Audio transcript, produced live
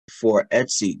for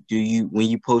Etsy, when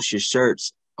you post your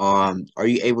shirts, are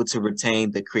you able to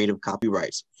retain the creative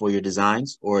copyrights for your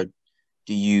designs, or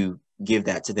do you give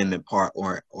that to them in part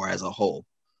or as a whole?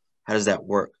 How does that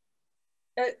work?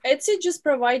 Etsy just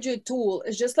provides you a tool.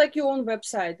 It's just like your own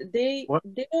website. What?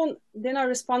 They're not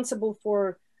responsible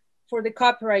for the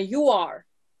copyright. You are.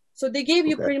 So they gave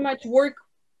you Okay. pretty much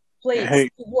workplace Hey,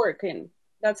 to work in.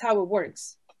 That's how it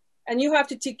works. And you have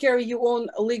to take care of your own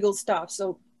legal stuff.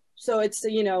 So it's,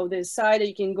 you know, the site that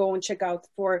you can go and check out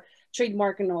for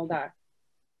trademark and all that.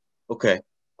 Okay,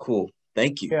 cool.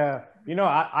 Thank you. yeah, you know,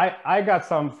 I got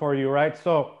some for you, right?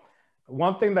 So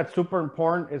one thing that's super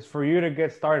important is for you to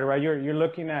get started, right? You're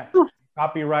looking at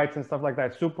copyrights and stuff like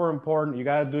that. Super important. You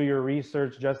got to do your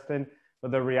research, Justin.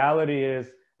 But the reality is,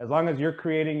 as long as you're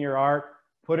creating your art,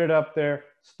 put it up there,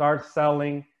 start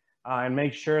selling, and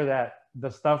make sure that the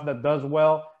stuff that does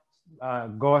well,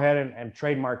 go ahead and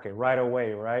trademark it right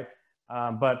away, right?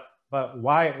 But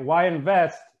why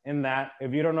invest in that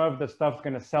if you don't know if the stuff's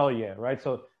going to sell yet, right?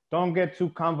 So don't get too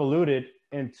convoluted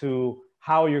into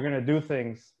how you're going to do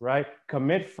things, right?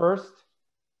 Commit first,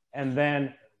 and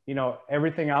then, you know,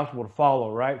 everything else would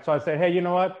follow, right? So I said, hey, you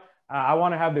know what? I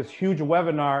want to have this huge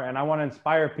webinar and I want to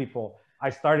inspire people. I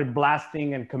started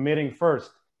blasting and committing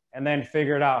first, and then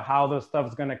figured out how the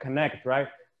stuff's going to connect, right?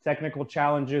 Technical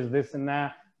challenges, this and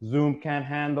that. Zoom can't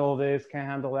handle this, can't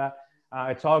handle that.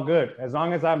 It's all good. As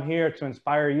long as I'm here to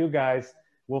inspire you guys,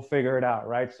 we'll figure it out,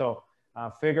 right? So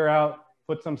figure out,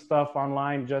 put some stuff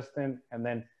online, Justin, and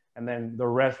then the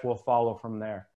rest will follow from there.